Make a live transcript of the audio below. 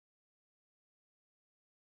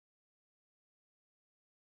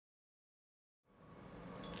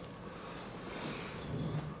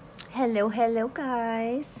Hello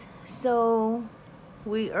guys. So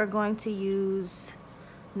we are going to use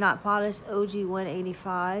Not Polished OG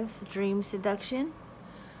 185 Dream Seduction,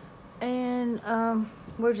 and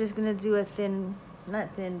we're just gonna do a thin, not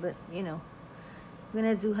thin, but you know, we're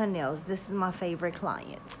gonna do her nails. This is my favorite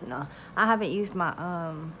client. No, I haven't used my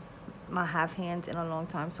half hands in a long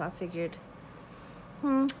time, so I figured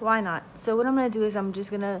why not. So what I'm gonna do is I'm just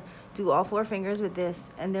gonna do all 4 fingers with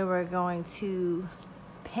this, and then we're going to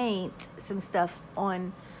paint some stuff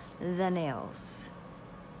on the nails,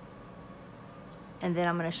 and then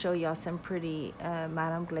I'm going to show y'all some pretty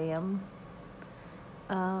Madame Glam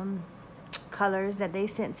colors that they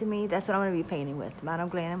sent to me. That's what I'm going to be painting with, Madame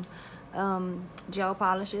Glam gel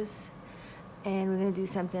polishes. And we're going to do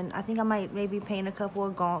something, I think I might maybe paint a couple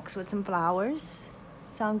of gonks with some flowers.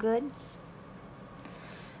 Sound good?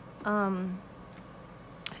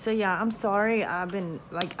 So yeah, I'm sorry, I've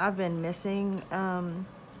been missing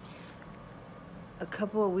a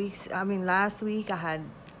couple of weeks. I mean, last week I had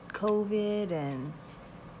COVID, and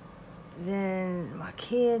then my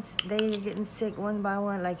kids, they're getting sick one by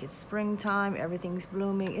one. Like, it's springtime, everything's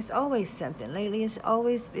blooming. It's always something. Lately, it's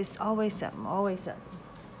always something.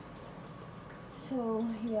 So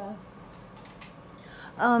yeah.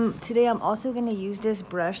 Today I'm also gonna use this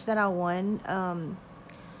brush that I won.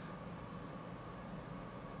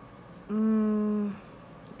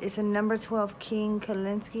 It's a number 12 King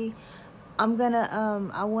Kalinsky. I'm gonna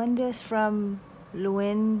I won this from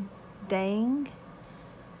Luin Dang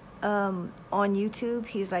on YouTube.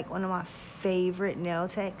 He's like one of my favorite nail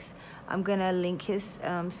techs. I'm gonna link his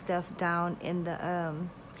stuff down in the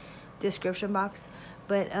description box.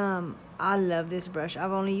 But I love this brush.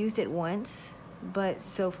 I've only used it once, but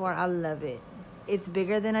so far I love it. It's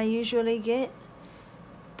bigger than I usually get,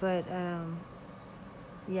 but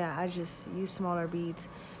yeah, I just use smaller beads.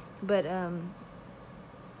 But I'm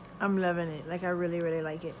loving it. Like, I really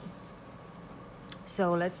like it.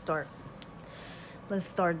 So let's start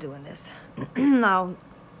doing this. Now,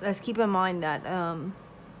 let's keep in mind that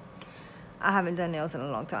I haven't done nails in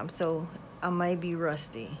a long time, so I might be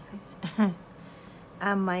rusty.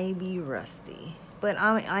 I might be rusty, but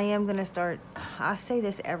I am gonna start. I say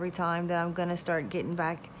this every time that I'm gonna start getting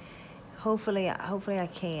back. Hopefully I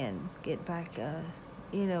can get back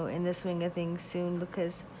you know, in the swing of things soon,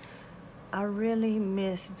 because I really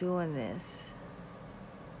miss doing this.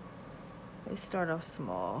 Let's start off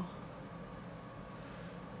small.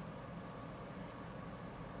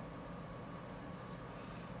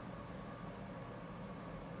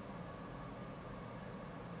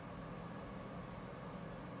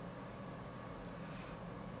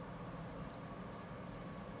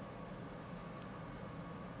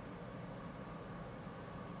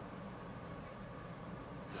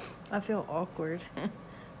 I feel awkward.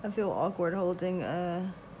 I feel awkward holding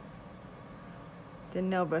the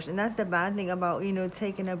nail brush. And that's the bad thing about, you know,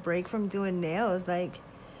 taking a break from doing nails. Like,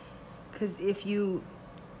 because if you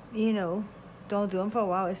know, don't do them for a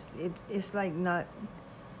while, it's like not,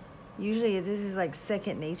 usually this is like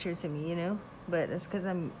second nature to me, you know. But it's because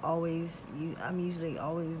I'm usually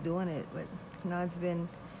always doing it. But now it's been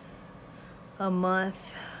a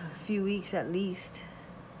month, a few weeks at least.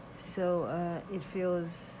 So it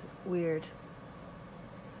feels weird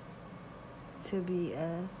to be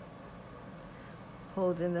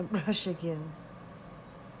holding the brush again.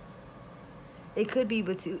 It could be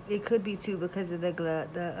too because of the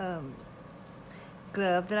glove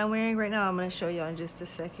that I'm wearing right now. I'm gonna show you in just a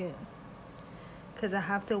second, because I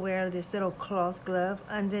have to wear this little cloth glove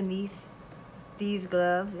underneath these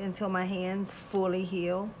gloves until my hands fully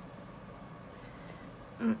heal.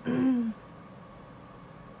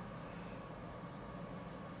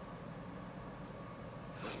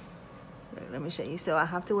 Let me show you. So I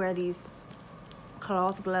have to wear these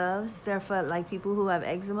cloth gloves. They're for like people who have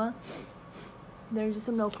eczema. They're just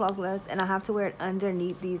some no cloth gloves, and I have to wear it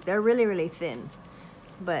underneath these. They're really thin,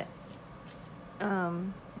 but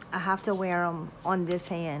I have to wear them on this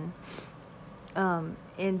hand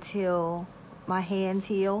until my hands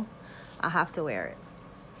heal. I have to wear it,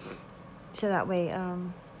 so that way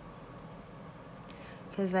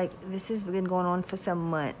because like this has been going on for some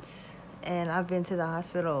months, and I've been to the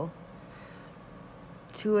hospital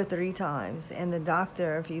 2 or 3 times, and the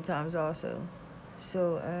doctor a few times also.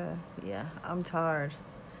 So yeah, I'm tired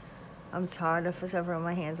of suffering on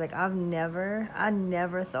my hands. Like, I never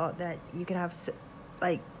thought that you could have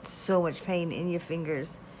so much pain in your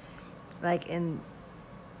fingers, like in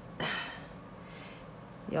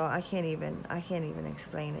y'all, I can't even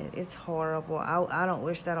explain it. It's horrible. I don't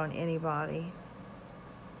wish that on anybody.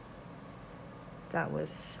 That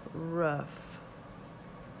was rough.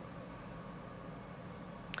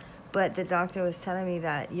 but the doctor was telling me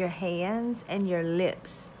that your hands and your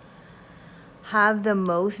lips have the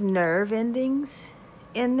most nerve endings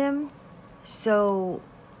in them. So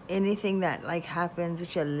anything that like happens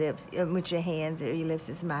with your lips, with your hands or your lips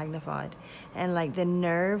is magnified. And like the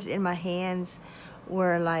nerves in my hands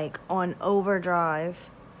were like on overdrive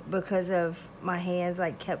because of my hands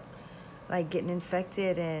like kept like getting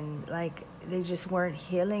infected, and like they just weren't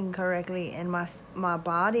healing correctly, and my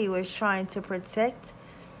body was trying to protect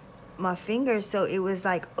my fingers, so it was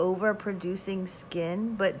like overproducing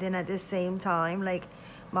skin, but then at the same time like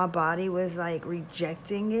my body was like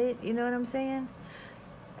rejecting it, you know what I'm saying?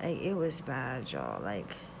 Like it was bad, y'all.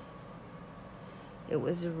 Like it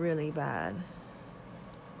was really bad.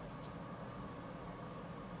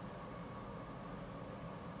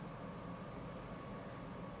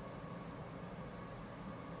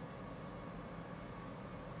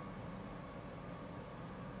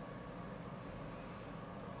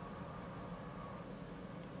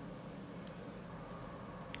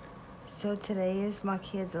 So today is my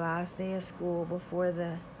kid's last day of school before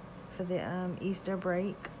the Easter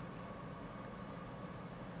break.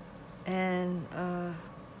 And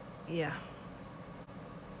yeah.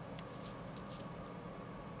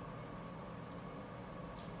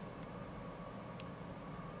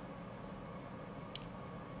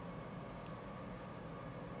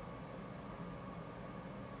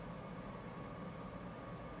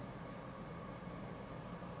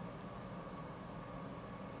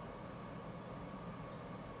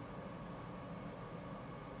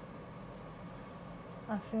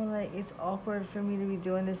 I feel like it's awkward for me to be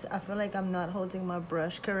doing this. I feel like I'm not holding my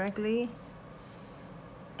brush correctly.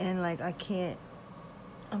 And like I can't,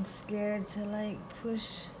 I'm scared to like push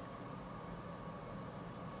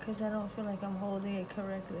because I don't feel like I'm holding it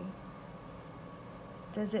correctly.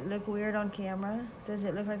 Does it look weird on camera? Does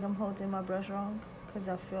it look like I'm holding my brush wrong? Because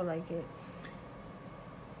I feel like it.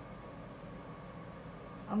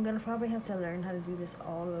 I'm gonna probably have to learn how to do this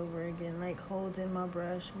all over again, like holding my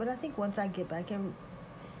brush. But I think once I get back in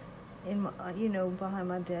my, you know, behind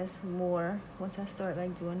my desk more, once I start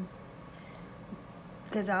like doing,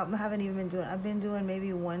 because I haven't even been doing, I've been doing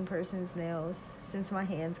maybe one person's nails since my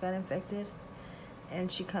hands got infected,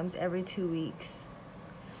 and she comes every 2 weeks,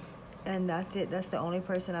 and that's it. That's the only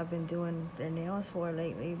person I've been doing their nails for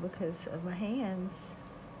lately because of my hands.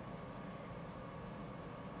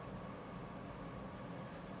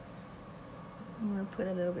 I'm gonna put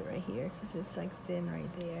a little bit right here because it's like thin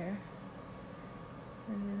right there.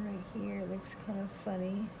 And then right here, it looks kind of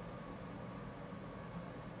funny.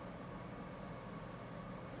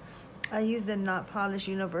 I use the Not Polish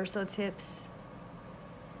Universal Tips.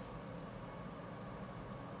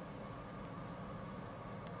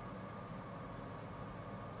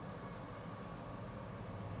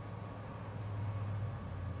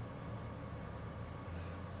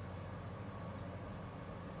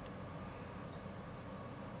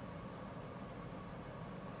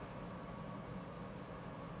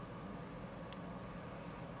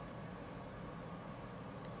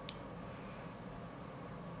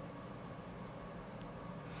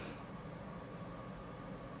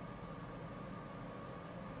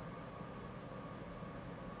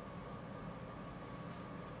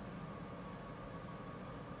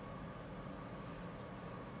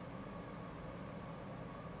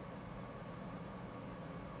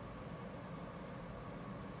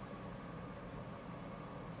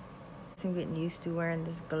 I'm getting used to wearing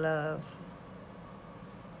this glove.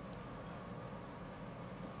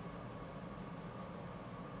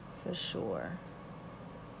 For sure.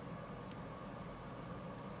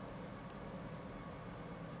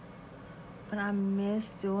 But I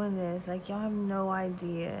miss doing this. Like, y'all have no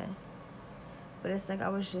idea. But it's like I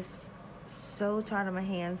was just so tired of my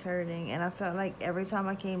hands hurting. And I felt like every time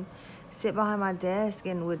I came sit behind my desk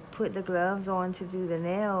and would put the gloves on to do the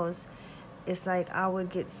nails, it's like I would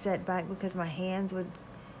get set back because my hands would,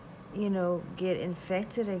 you know, get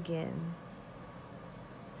infected again.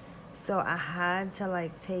 So I had to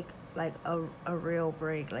like take like a real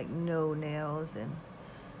break, like no nails and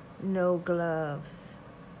no gloves.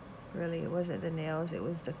 Really, it wasn't the nails, it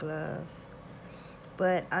was the gloves.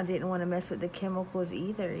 But I didn't want to mess with the chemicals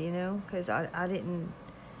either, you know, because I didn't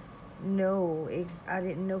know, I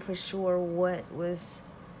didn't know for sure what was,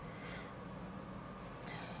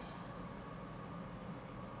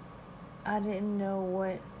 I didn't know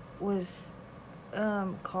what was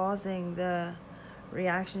causing the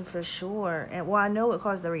reaction for sure. And well, I know it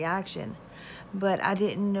caused the reaction, but I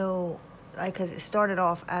didn't know, like, because it started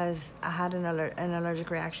off as I had an allergic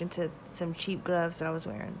reaction to some cheap gloves that I was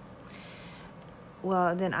wearing.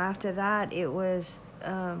 Well, then after that, it was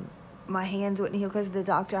my hands wouldn't heal because the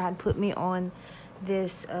doctor had put me on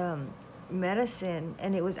this medicine,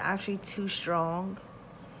 and it was actually too strong,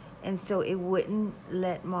 and so it wouldn't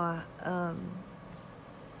let my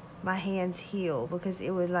my hands heal because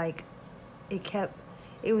it was like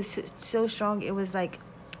it was so strong, it was like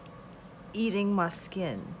eating my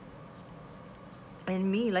skin.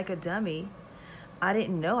 And me, like a dummy, I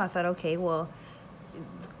didn't know. I thought, okay, well,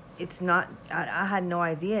 it's not, I had no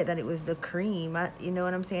idea that it was the cream. You know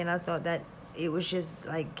what I'm saying? I thought that it was just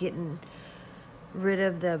like getting rid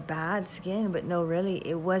of the bad skin, but no, really,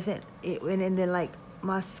 it wasn't. And then like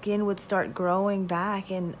my skin would start growing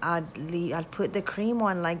back, and I'd put the cream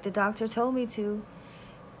on like the doctor told me to,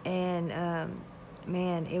 and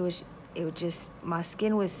man, it was just, my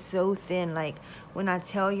skin was so thin. Like when I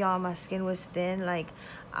tell y'all my skin was thin, like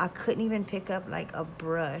I couldn't even pick up like a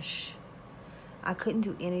brush. I couldn't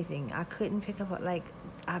do anything. I couldn't pick up, like,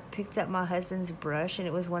 I picked up my husband's brush, and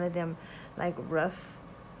it was one of them like rough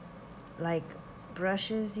like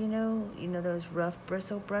brushes, you know those rough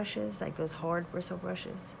bristle brushes, like those hard bristle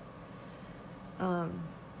brushes.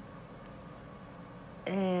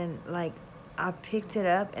 And like I picked it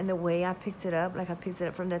up, and the way I picked it up, like I picked it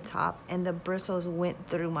up from the top, and the bristles went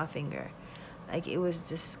through my finger. Like it was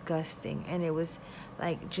disgusting. And it was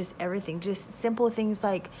like just everything, just simple things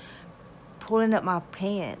like pulling up my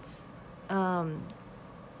pants,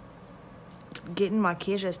 getting my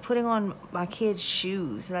kids dressed, putting on my kids'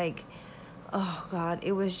 shoes. Like, oh God,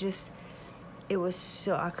 it was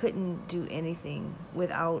so, I couldn't do anything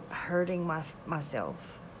without hurting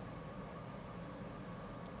myself.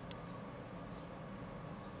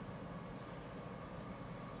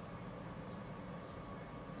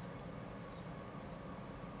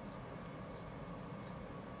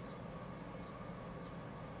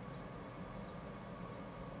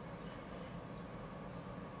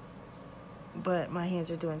 But my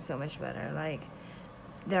hands are doing so much better. Like,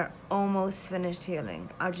 they're almost finished healing.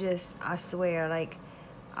 I swear, like,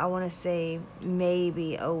 I want to say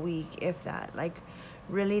maybe a week, if that. Like,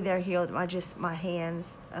 really, they're healed. My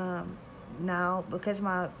hands, now, because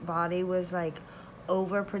my body was, like,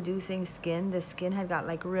 overproducing skin, the skin had got,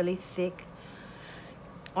 like, really thick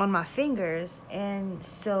on my fingers, and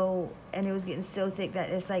it was getting so thick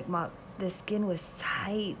that it's like the skin was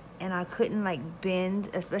tight, and I couldn't like bend,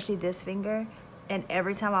 especially this finger. And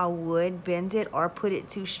every time I would bend it or put it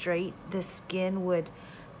too straight, the skin would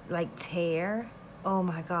like tear. Oh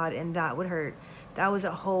my God, and that would hurt. That was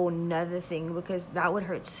a whole nother thing, because that would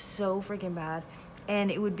hurt so freaking bad,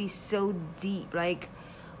 and it would be so deep. Like,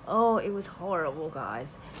 oh, it was horrible,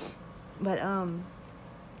 guys. But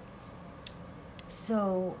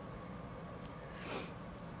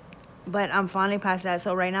but I'm finally past that.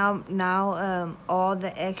 So right now, all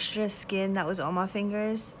the extra skin that was on my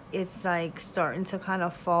fingers, it's like starting to kind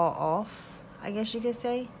of fall off, I guess you could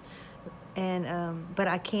say. And but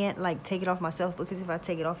I can't like take it off myself, because if I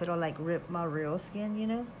take it off, it'll like rip my real skin, you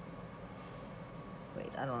know. Wait,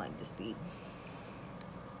 I don't like this bead.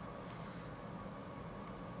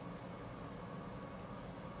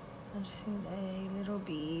 I just need a little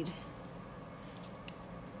bead.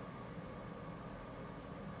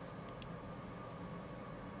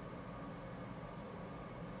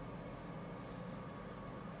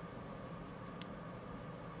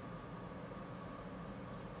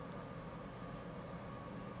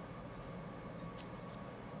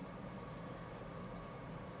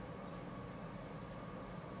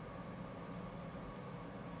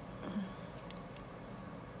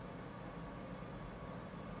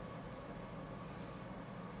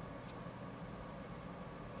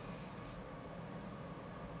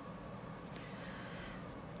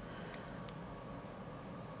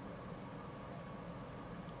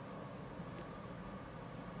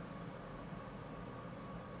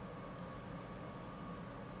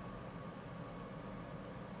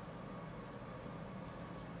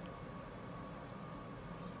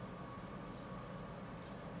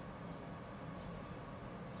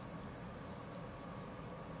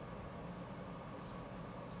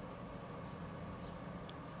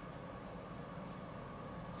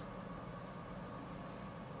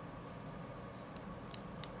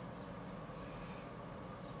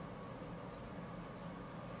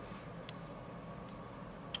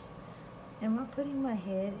 Am I putting my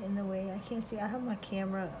head in the way? I can't see. I have my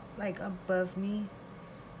camera like above me,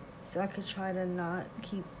 so I could try to not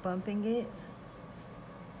keep bumping it.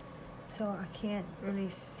 So I can't really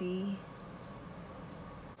see.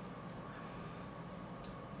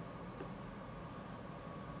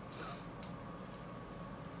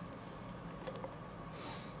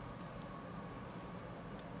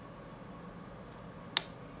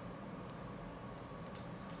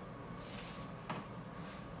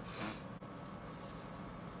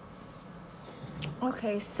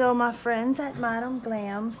 Okay, so my friends at Madam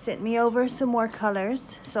Glam sent me over some more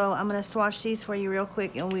colors. So I'm going to swatch these for you real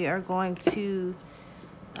quick, and we are going to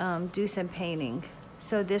do some painting.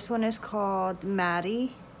 So this one is called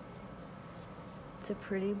Maddie. It's a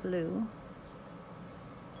pretty blue.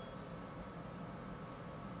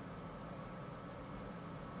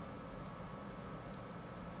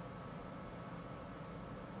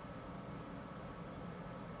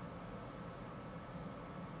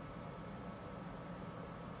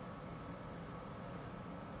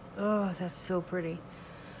 Oh, that's so pretty.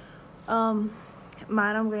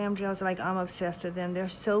 Madam Glam gels, like, I'm obsessed with them. They're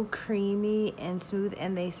so creamy and smooth,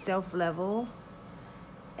 and they self-level.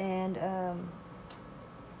 And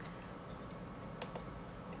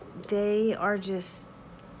they are just,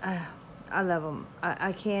 I love them.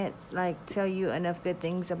 I can't, like, tell you enough good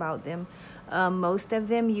things about them. Most of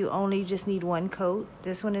them, you only just need one coat.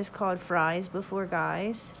 This one is called Fries Before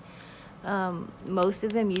Guys. Most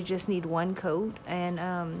of them, you just need one coat.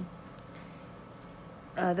 And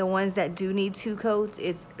the ones that do need two coats,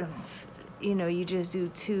 it's, you know, you just do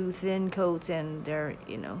two thin coats and they're,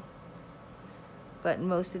 you know. But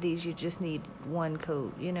most of these, you just need one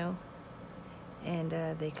coat, you know. And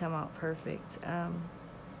they come out perfect.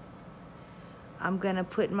 I'm gonna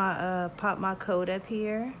put my pop my code up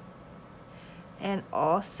here, and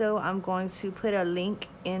also I'm going to put a link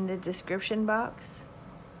in the description box,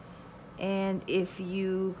 and if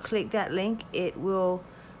you click that link, it will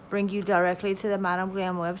bring you directly to the Madam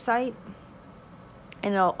Glam website,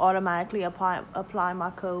 and it'll automatically apply my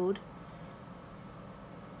code.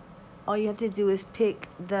 All you have to do is pick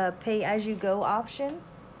the pay as you go option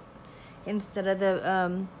instead of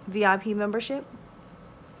the VIP membership,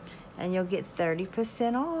 and you'll get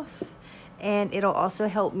 30% off. And it'll also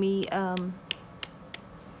help me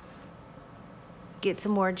get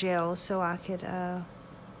some more gels so I could,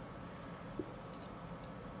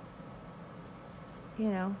 you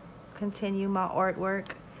know, continue my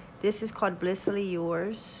artwork. This is called Blissfully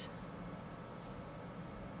Yours.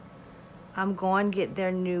 I'm going to get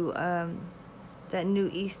their new,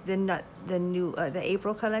 the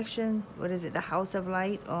April collection. What is it? The House of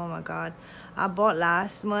Light. Oh my God. I bought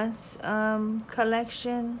last month's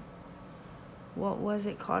collection. What was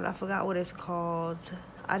it called? I forgot what it's called.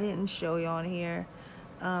 I didn't show you on here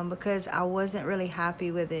because I wasn't really happy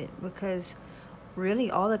with it, because really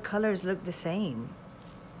all the colors look the same.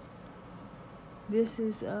 This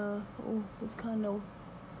is oh, it's kind of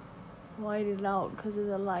whited out because of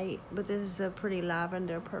the light, but this is a pretty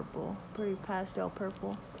lavender purple, pretty pastel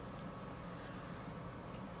purple.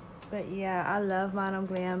 But yeah, I love Madam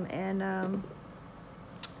Glam, and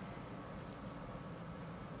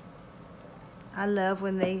I love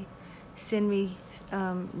when they send me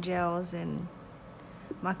gels, and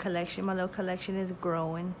my little collection is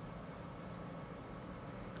growing.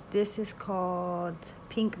 This is called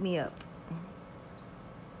Pink Me Up.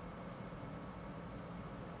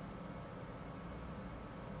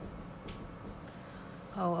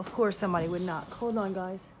 Oh, of course somebody would knock. Hold on,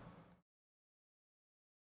 guys.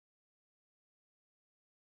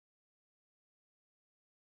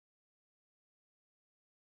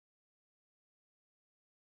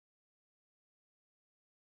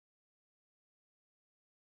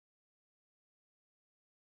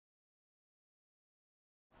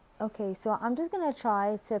 Okay, so I'm just gonna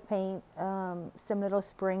try to paint some little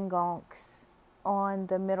spring gonks on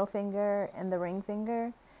the middle finger and the ring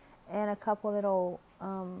finger, and a couple little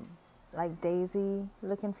like daisy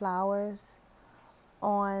looking flowers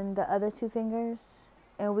on the other two fingers,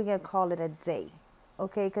 and we're gonna call it a day.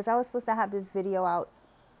 Okay, because I was supposed to have this video out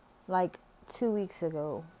like 2 weeks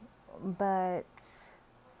ago, but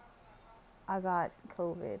I got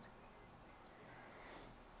COVID.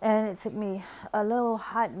 And it took me a little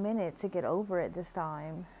hot minute to get over it this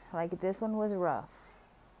time. Like, this one was rough.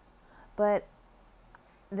 But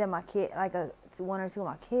then my kid, like one or two of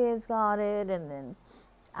my kids got it, and then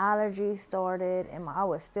allergies started, and I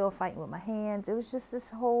was still fighting with my hands. It was just this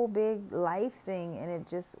whole big life thing, and it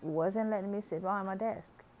just wasn't letting me sit behind my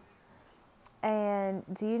desk. And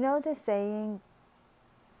do you know the saying,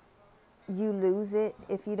 you lose it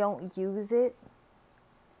if you don't use it?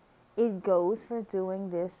 It goes for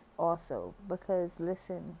doing this also, because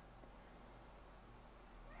listen,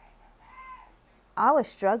 I was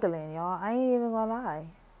struggling, y'all. I ain't even gonna lie.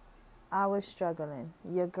 I was struggling.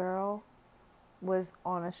 Your girl was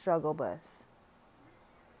on a struggle bus.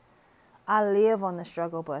 I live on the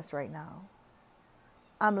struggle bus right now.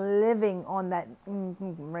 I'm living on that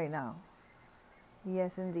right now.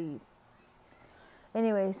 Yes, indeed.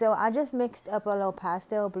 Anyway, so I just mixed up a little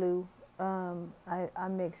pastel blue. I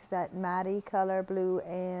mixed that Maddie color blue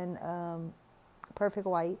and perfect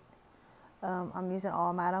white. I'm using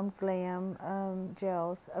all Madame Glam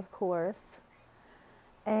gels, of course.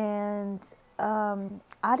 And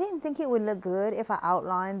I didn't think it would look good if I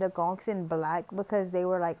outlined the gonks in black because they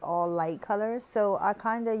were like all light colors. So I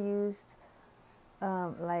kind of used,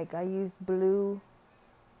 I used blue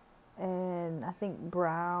and I think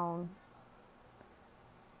brown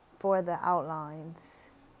for the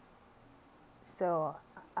outlines. So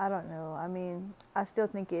I don't know. I mean, I still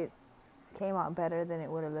think it came out better than it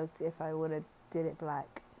would have looked if I would have did it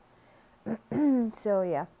black. So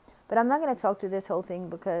yeah, but I'm not going to talk through this whole thing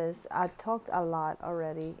because I talked a lot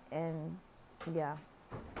already, and yeah,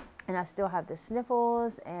 and I still have the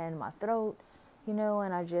sniffles and my throat,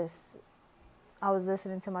 and I was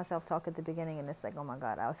listening to myself talk at the beginning, and it's like, oh my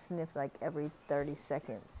God, I'll sniff like every 30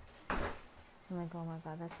 seconds. I'm like, oh my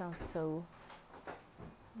God, that sounds so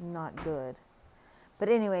not good. But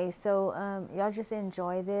anyway, so y'all just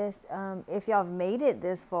enjoy this. If y'all have made it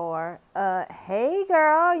this far, hey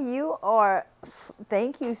girl,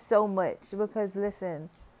 thank you so much. Because listen,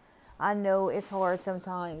 I know it's hard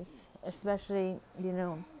sometimes, especially, thank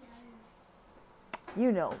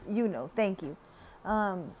you.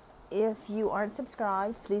 If you aren't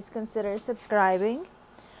subscribed, please consider subscribing.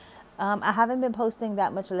 I haven't been posting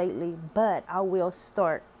that much lately, but I will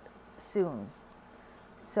start soon.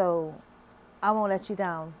 So I won't let you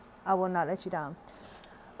down. I will not let you down.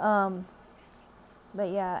 But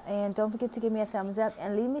yeah, and don't forget to give me a thumbs up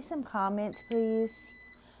and leave me some comments, please.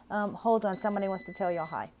 Hold on, somebody wants to tell y'all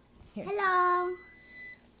hi. Here. Hello.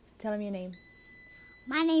 Tell them your name.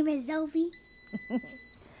 My name is Zophie.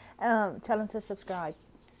 Tell them to subscribe.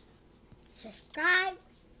 Subscribe.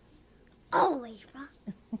 Always,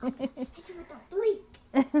 bro. Hit you with a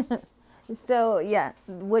blink. So yeah,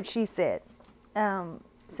 what she said.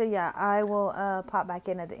 So yeah, I will pop back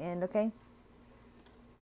in at the end, okay?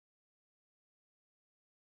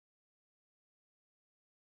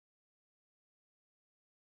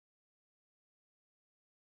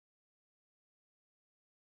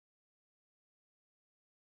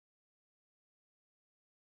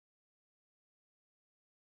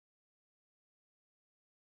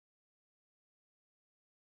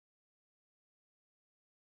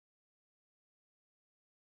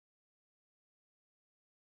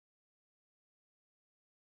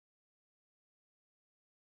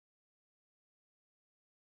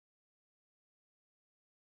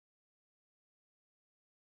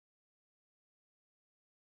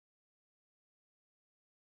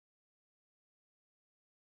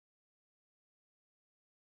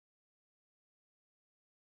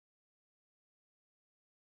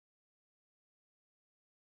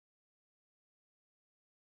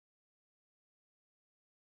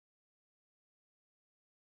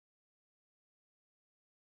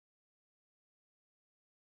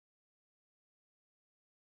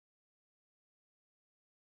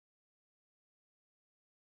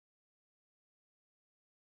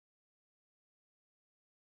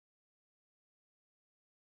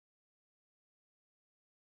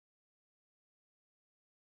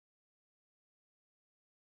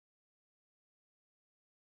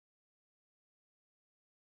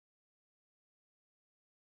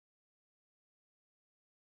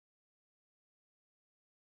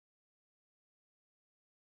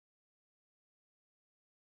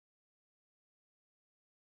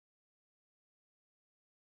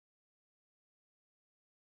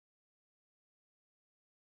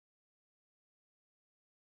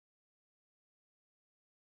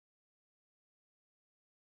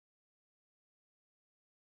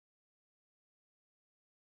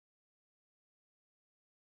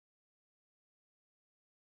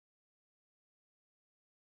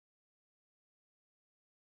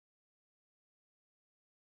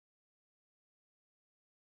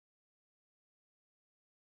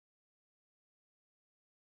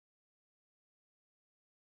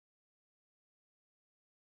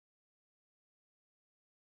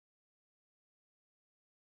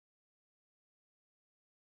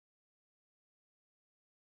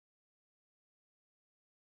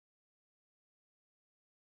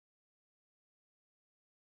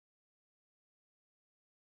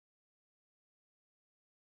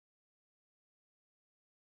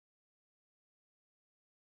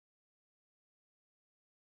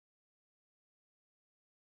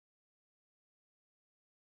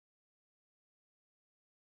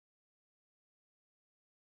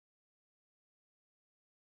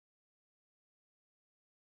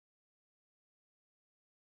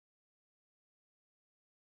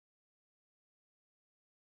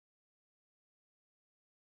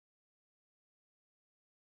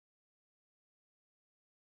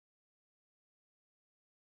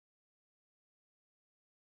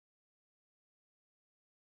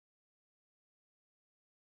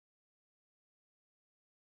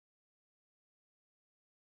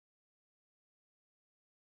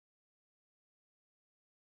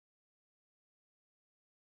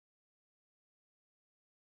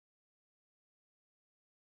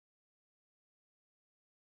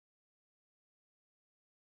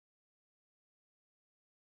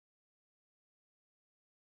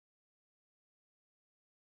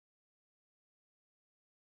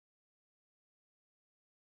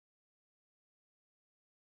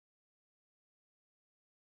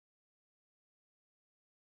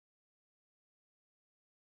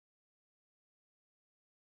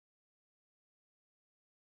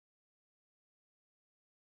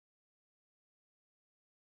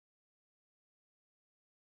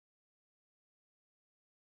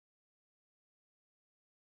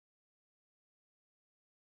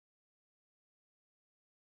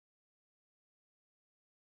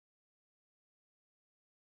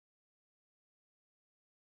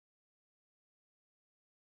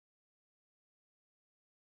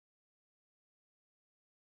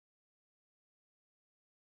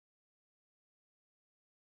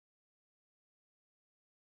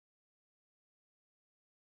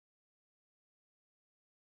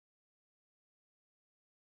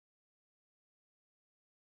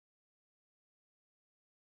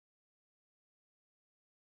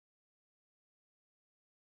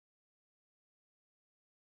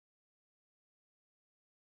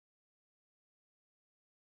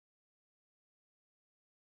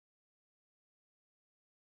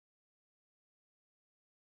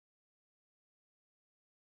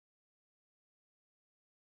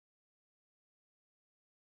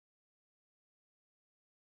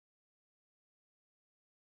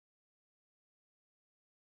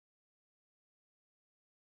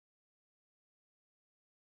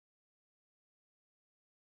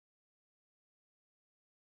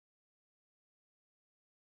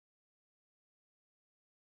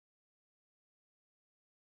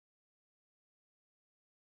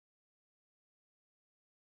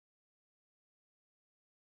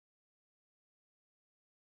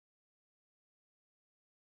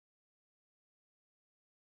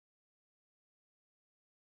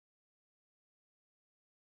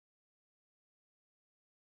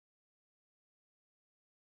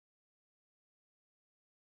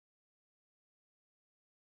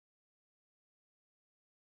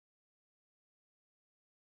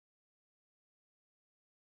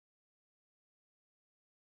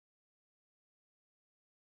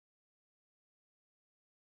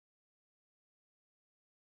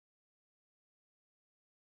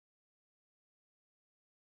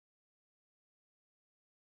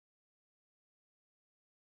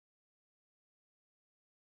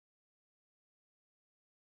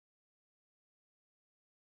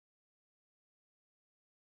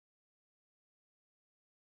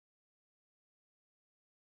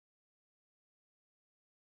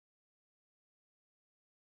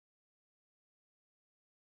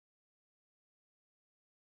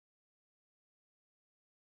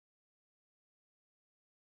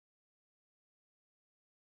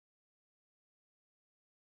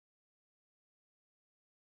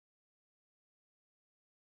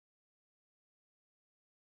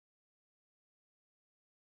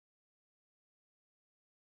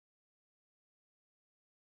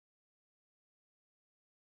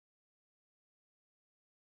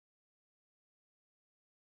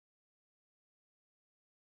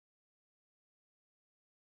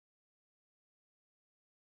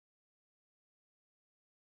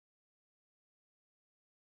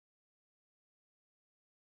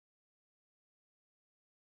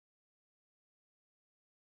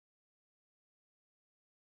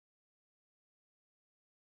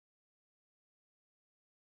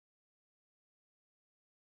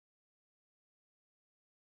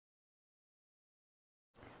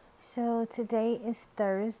 So today is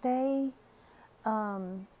Thursday,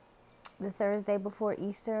 the Thursday before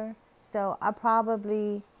Easter. So I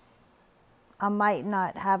might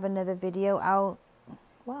not have another video out.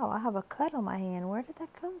 Wow, I have a cut on my hand. Where did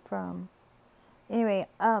that come from? Anyway,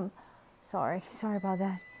 sorry about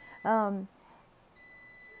that.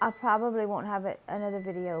 I probably won't have another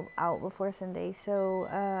video out before Sunday. So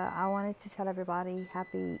I wanted to tell everybody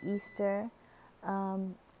happy Easter.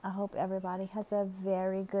 I hope everybody has a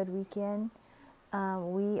very good weekend.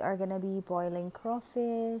 We are going to be boiling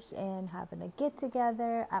crawfish and having a get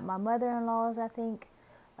together at my mother-in-law's, I think,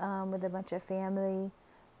 with a bunch of family.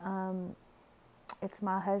 It's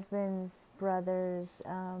my husband's brother's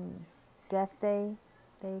death day,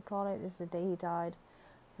 they call it. It's the day he died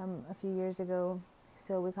a few years ago.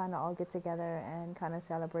 So we kind of all get together and kind of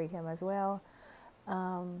celebrate him as well.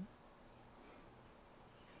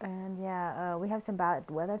 And yeah, we have some bad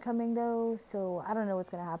weather coming though, so I don't know what's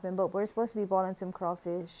going to happen. But we're supposed to be boiling some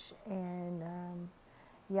crawfish. And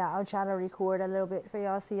yeah, I'll try to record a little bit for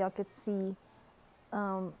y'all so y'all could see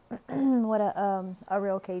what a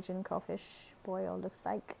real Cajun crawfish boil looks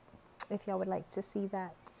like, if y'all would like to see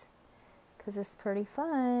that, because it's pretty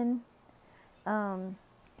fun.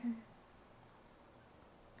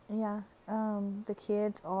 Yeah, the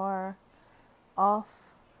kids are off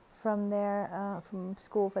from from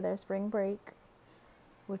school for their spring break,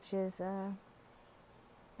 which is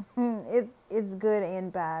it's good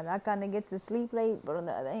and bad. I kind of get to sleep late, but on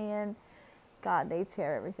the other hand, God, they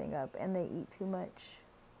tear everything up and they eat too much.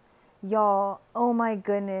 Y'all, oh my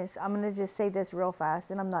goodness, I'm going to just say this real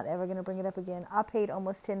fast and I'm not ever going to bring it up again. I paid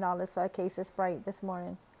almost $10 for a case of Sprite this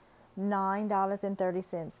morning.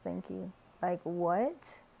 $9.30, thank you. Like,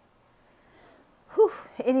 what? Whew.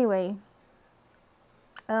 Anyway,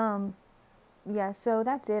 yeah, so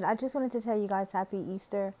that's it. I just wanted to tell you guys happy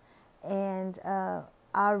Easter, and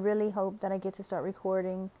I really hope that I get to start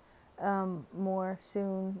recording more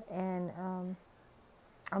soon, and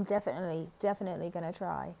I'm definitely gonna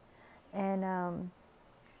try. And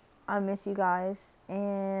I miss you guys,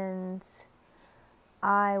 and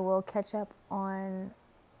I will catch up on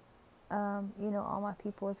all my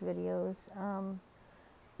people's videos.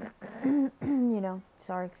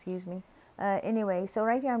 Sorry, excuse me. Anyway, so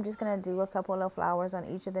right here I'm just going to do a couple of flowers on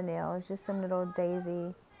each of the nails, just some little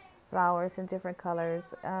daisy flowers in different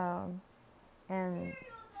colors, and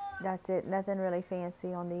that's it. Nothing really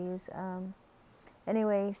fancy on these.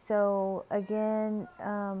 Anyway, so again,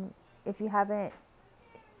 if you haven't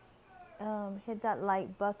hit that like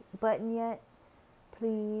button yet,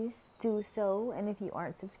 please do so, and if you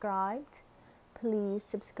aren't subscribed, please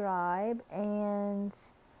subscribe, and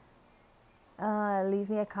leave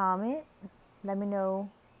me a comment. Let me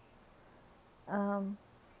know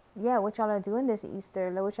what y'all are doing this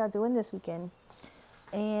Easter, what y'all doing this weekend.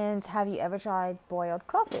 And have you ever tried boiled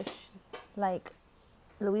crawfish, like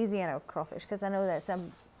Louisiana crawfish? Because I know that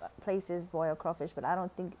some places boil crawfish, but I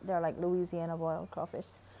don't think they're like Louisiana boiled crawfish.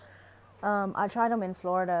 I tried them in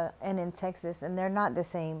Florida and in Texas, and they're not the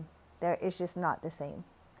same. It's just not the same.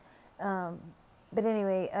 But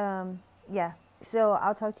anyway, yeah. So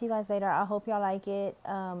I'll talk to you guys later. I hope y'all like it.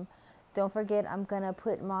 Don't forget, I'm going to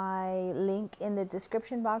put my link in the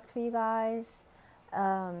description box for you guys.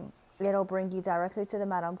 It'll bring you directly to the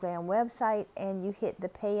Madame Glam website, and you hit the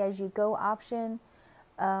pay as you go option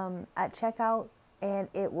at checkout, and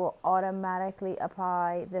it will automatically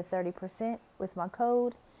apply the 30% with my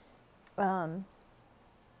code. And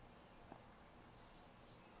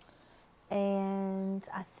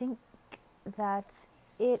I think that's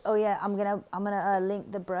it. Oh yeah, I'm gonna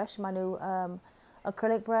link the brush, my new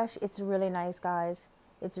acrylic brush. It's really nice, guys.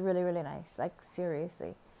 It's really nice, like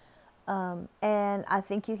seriously. And I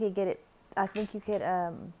think you could get it. I think you could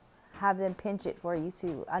have them pinch it for you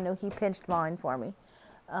too. I know he pinched mine for me.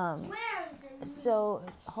 So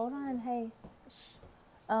hold on, hey.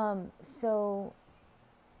 So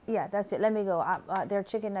yeah, that's it. Let me go. Their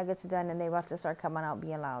chicken nuggets are done, and they're about to start coming out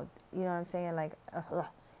being loud. You know what I'm saying? Like,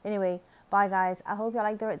 anyway, bye guys. I hope y'all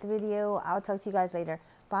liked the video. I'll talk to you guys later.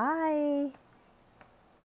 Bye.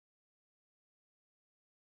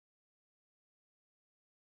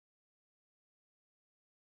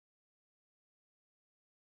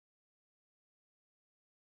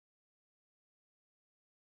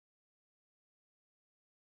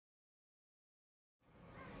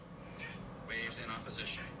 Waves in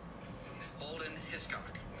opposition. Holden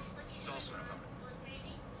Hiscock is also an opponent.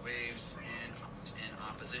 Waves in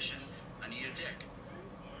opposition. Anita Dick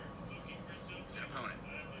is an opponent.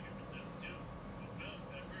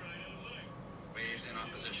 Waves in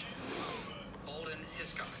opposition. Holden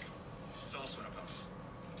Hiscock is also an opponent.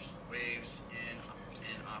 Waves in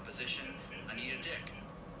in opposition, Anita Dick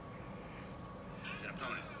is an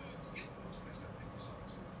opponent.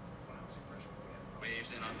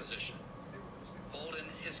 Waves in opposition. Holden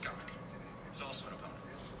Hiscock is also an opponent.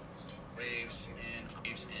 Waves in